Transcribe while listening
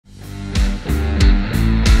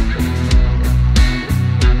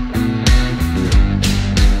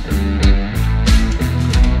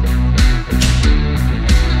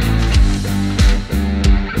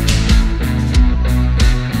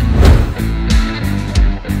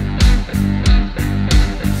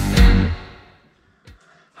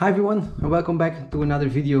Hi everyone, and welcome back to another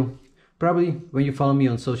video. Probably when you follow me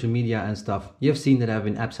on social media and stuff, you have seen that I've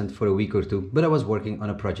been absent for a week or two, but I was working on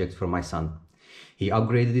a project for my son. He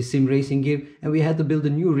upgraded his sim racing gear and we had to build a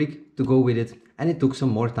new rig to go with it, and it took some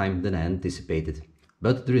more time than I anticipated.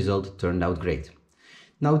 But the result turned out great.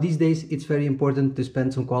 Now these days it's very important to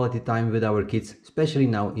spend some quality time with our kids, especially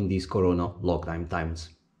now in these corona lockdown times.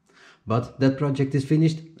 But that project is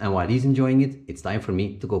finished, and while he's enjoying it, it's time for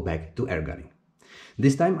me to go back to air gunning.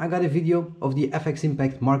 This time I got a video of the FX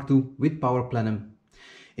Impact MKII with power plenum.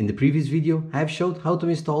 In the previous video I have showed how to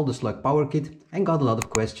install the Slug power kit and got a lot of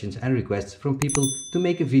questions and requests from people to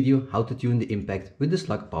make a video how to tune the Impact with the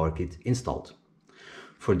Slug power kit installed.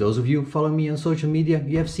 For those of you following me on social media,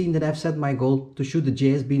 you have seen that I've set my goal to shoot the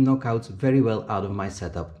JSB Knock OUT very well out of my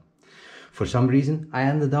setup. For some reason I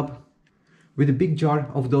ended up with a big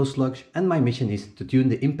jar of those slugs, and my mission is to tune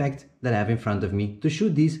the Impact that I have in front of me to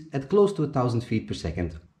shoot these at close to 1000 feet per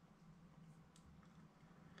second.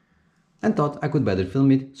 And thought I could better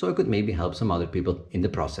film it so I could maybe help some other people in the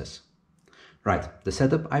process. Right, the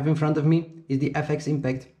setup I have in front of me is the FX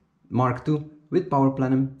Impact MKII with power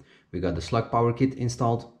plenum. We got the Slug power kit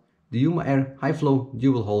installed, the Yuma Air high flow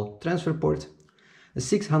dual hole transfer port, a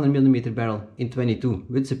 600mm barrel in 22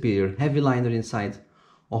 with superior heavy liner inside,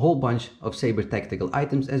 a whole bunch of Saber tactical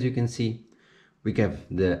items as you can see. We have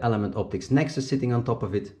the Element Optics Nexus sitting on top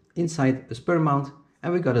of it, inside a spur mount,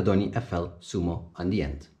 and we got a Donny FL Sumo on the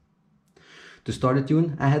end. To start the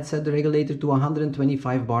tune I had set the regulator to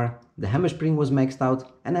 125 bar, the hammer spring was maxed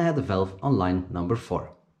out, and I had the valve on line number 4.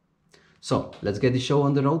 So let's get the show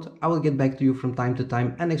on the road. I will get back to you from time to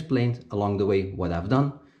time and explain along the way what I've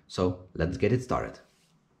done. So let's get it started.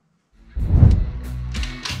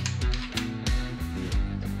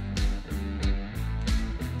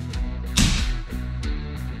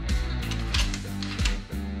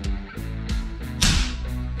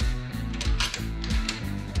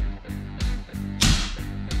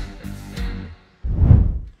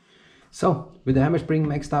 So, with the hammer spring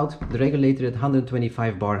maxed out, the regulator at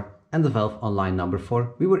 125 bar and the valve on line number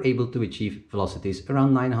 4, we were able to achieve velocities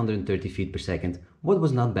around 930 feet per second, what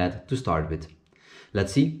was not bad to start with.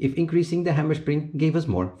 Let's see if increasing the hammer spring gave us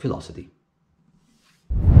more velocity.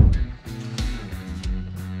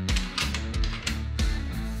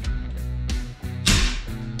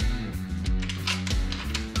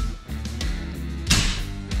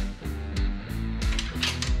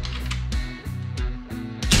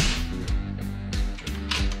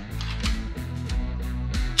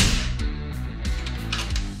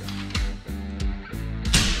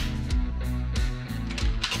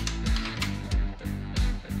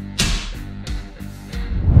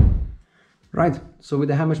 Right, so with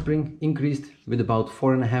the hammer spring increased with about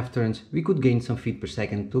 4.5 turns, we could gain some feet per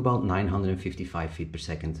second to about 955 feet per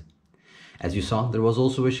second. As you saw, there was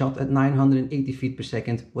also a shot at 980 feet per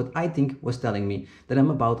second, what I think was telling me that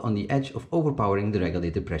I'm about on the edge of overpowering the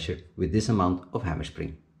regulator pressure with this amount of hammer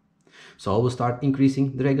spring. So I will start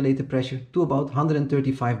increasing the regulator pressure to about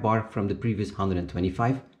 135 bar from the previous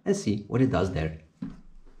 125 and see what it does there.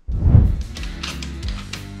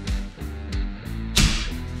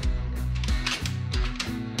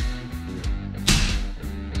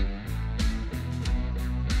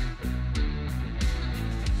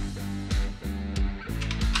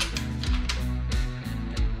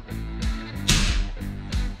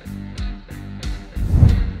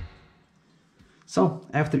 So,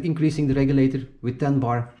 after increasing the regulator with 10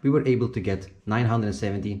 bar, we were able to get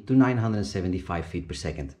 970 to 975 feet per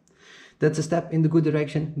second. That's a step in the good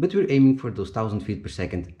direction, but we're aiming for those 1000 feet per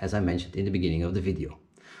second as I mentioned in the beginning of the video.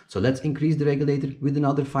 So let's increase the regulator with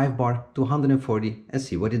another 5 bar to 140 and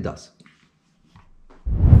see what it does.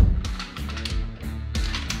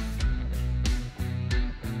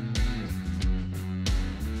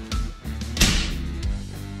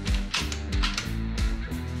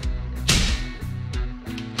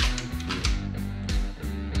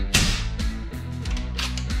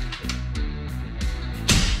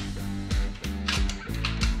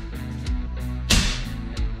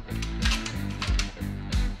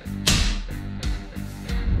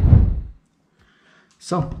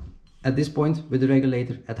 So, at this point, with the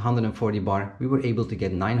regulator at 140 bar, we were able to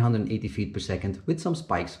get 980 feet per second with some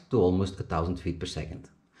spikes to almost 1000 feet per second.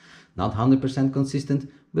 Not 100%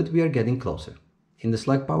 consistent, but we are getting closer. In the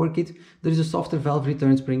Slug power kit, there is a softer valve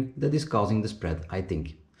return spring that is causing the spread, I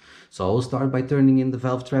think. So I will start by turning in the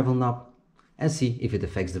valve travel knob and see if it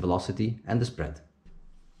affects the velocity and the spread.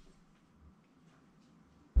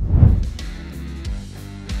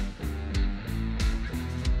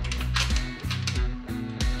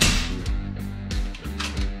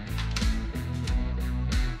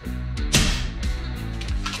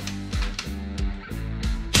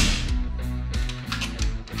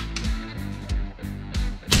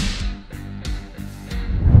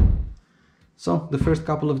 So the first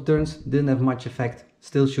couple of turns didn't have much effect,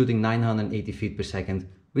 still shooting 980 feet per second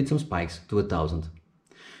with some spikes to 1000.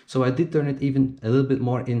 So I did turn it even a little bit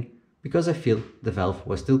more in because I feel the valve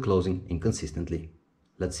was still closing inconsistently.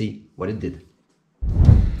 Let's see what it did.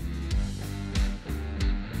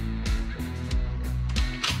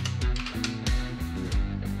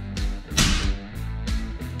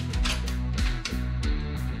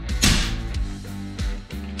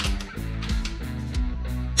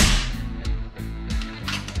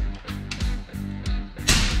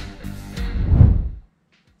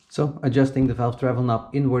 So adjusting the valve travel knob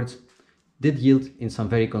inwards did yield in some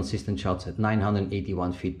very consistent shots at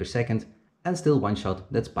 981 feet per second and still one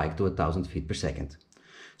shot that spiked to 1000 feet per second.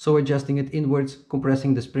 So adjusting it inwards,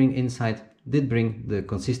 compressing the spring inside did bring the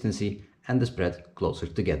consistency and the spread closer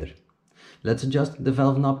together. Let's adjust the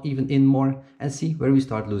valve knob even in more and see where we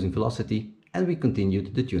start losing velocity, and we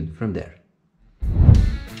continued the tune from there.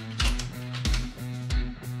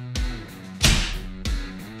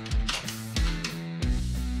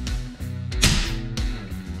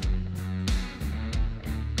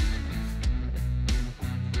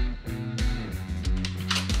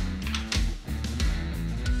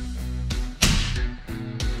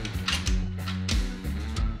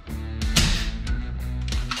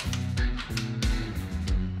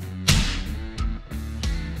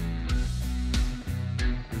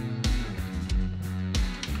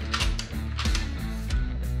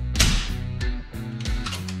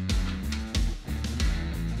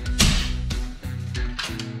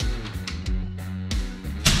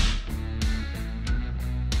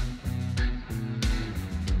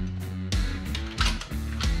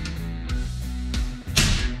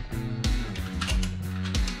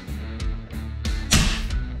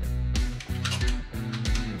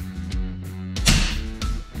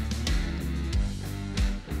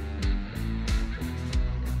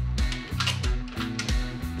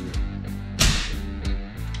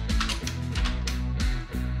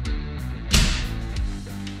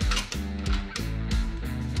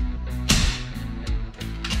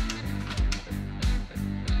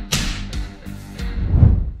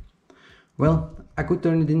 Well, I could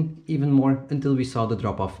turn it in even more until we saw the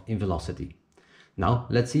drop off in velocity. Now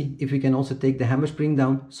let's see if we can also take the hammer spring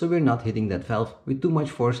down so we're not hitting that valve with too much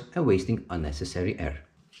force and wasting unnecessary air.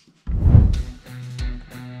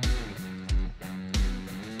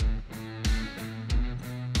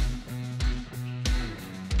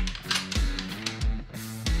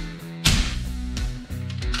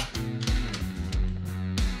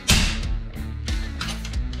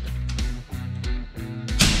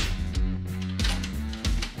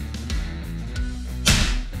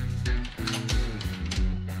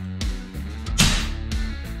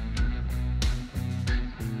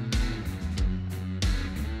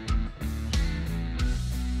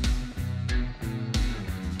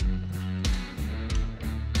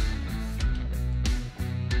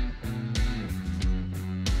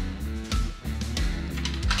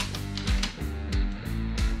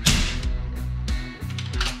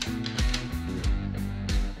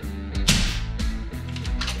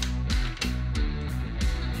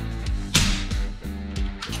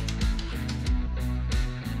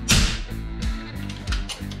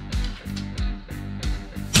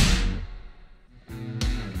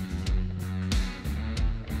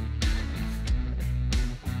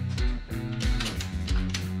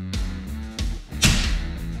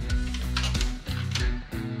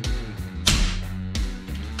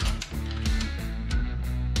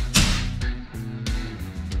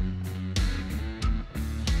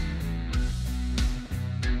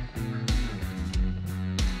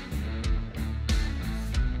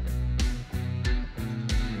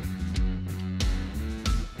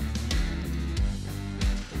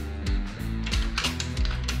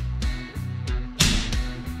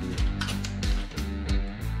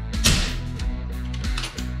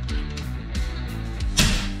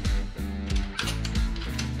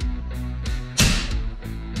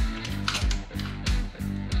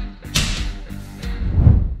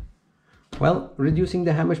 Well, reducing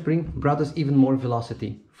the hammer spring brought us even more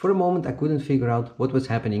velocity. For a moment I couldn't figure out what was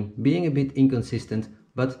happening, being a bit inconsistent,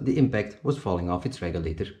 but the impact was falling off its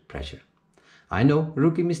regulator pressure. I know,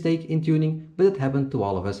 rookie mistake in tuning, but it happened to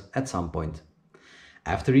all of us at some point.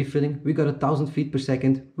 After refilling, we got 1000 feet per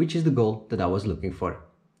second, which is the goal that I was looking for.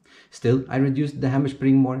 Still, I reduced the hammer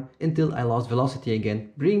spring more until I lost velocity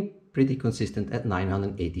again, being pretty consistent at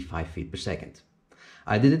 985 feet per second.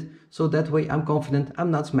 I did it so that way I'm confident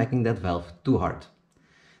I'm not smacking that valve too hard.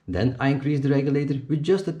 Then I increased the regulator with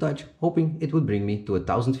just a touch, hoping it would bring me to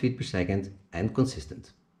 1000 feet per second and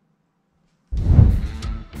consistent.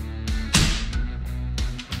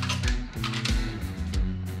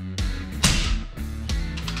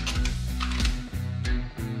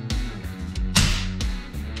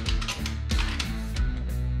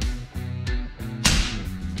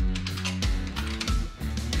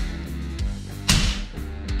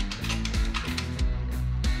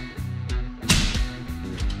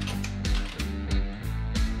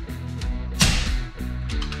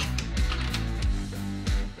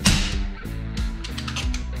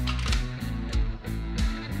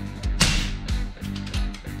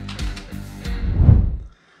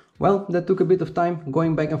 Well, that took a bit of time,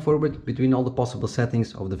 going back and forward between all the possible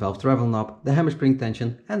settings of the valve travel knob, the hammer spring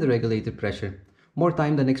tension and the regulator pressure. More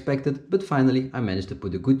time than expected, but finally I managed to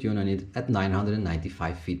put a good tune on it at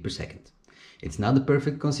 995 feet per second. It's not the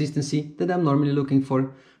perfect consistency that I'm normally looking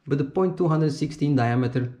for, but the .216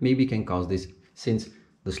 diameter maybe can cause this, since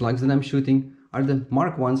the slugs that I'm shooting are the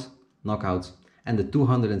Mark 1's knockouts, and the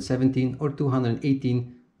 217 or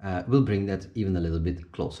 218 will bring that even a little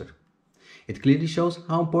bit closer. It clearly shows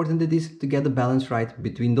how important it is to get the balance right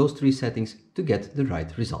between those three settings to get the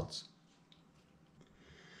right results.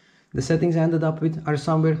 The settings I ended up with are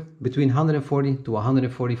somewhere between 140 to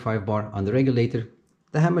 145 bar on the regulator,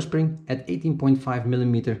 the hammer spring at 18.5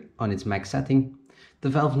 mm on its max setting, the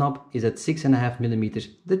valve knob is at 6.5 mm,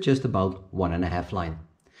 that's just about 1.5 line.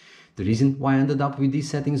 The reason why I ended up with these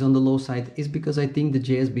settings on the low side is because I think the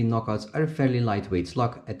JSB knockouts are a fairly lightweight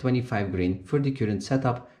slug at 25 grain for the current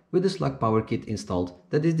setup, with the slug power kit installed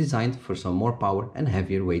that is designed for some more power and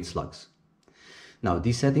heavier weight slugs. Now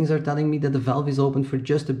these settings are telling me that the valve is open for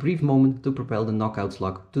just a brief moment to propel the knockout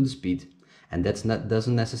slug to the speed, and that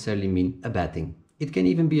doesn't necessarily mean a bad thing. It can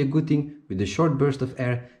even be a good thing with a short burst of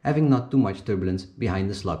air having not too much turbulence behind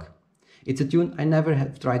the slug. It's a tune I never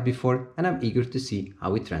have tried before, and I'm eager to see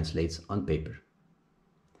how it translates on paper.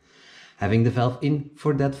 Having the valve in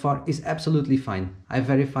for that far is absolutely fine. I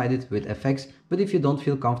verified it with FX, but if you don't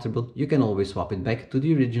feel comfortable, you can always swap it back to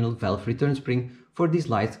the original valve return spring for these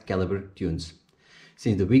light caliber tunes,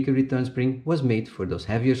 since the weaker return spring was made for those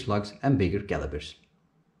heavier slugs and bigger calibers.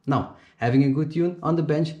 Now, having a good tune on the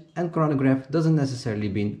bench and chronograph doesn't necessarily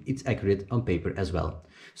mean it's accurate on paper as well.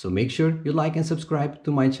 So make sure you like and subscribe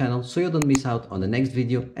to my channel so you don't miss out on the next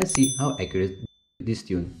video and see how accurate this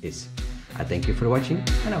tune is. I thank you for watching,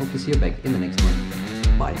 and I hope to see you back in the next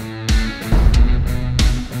one. Bye.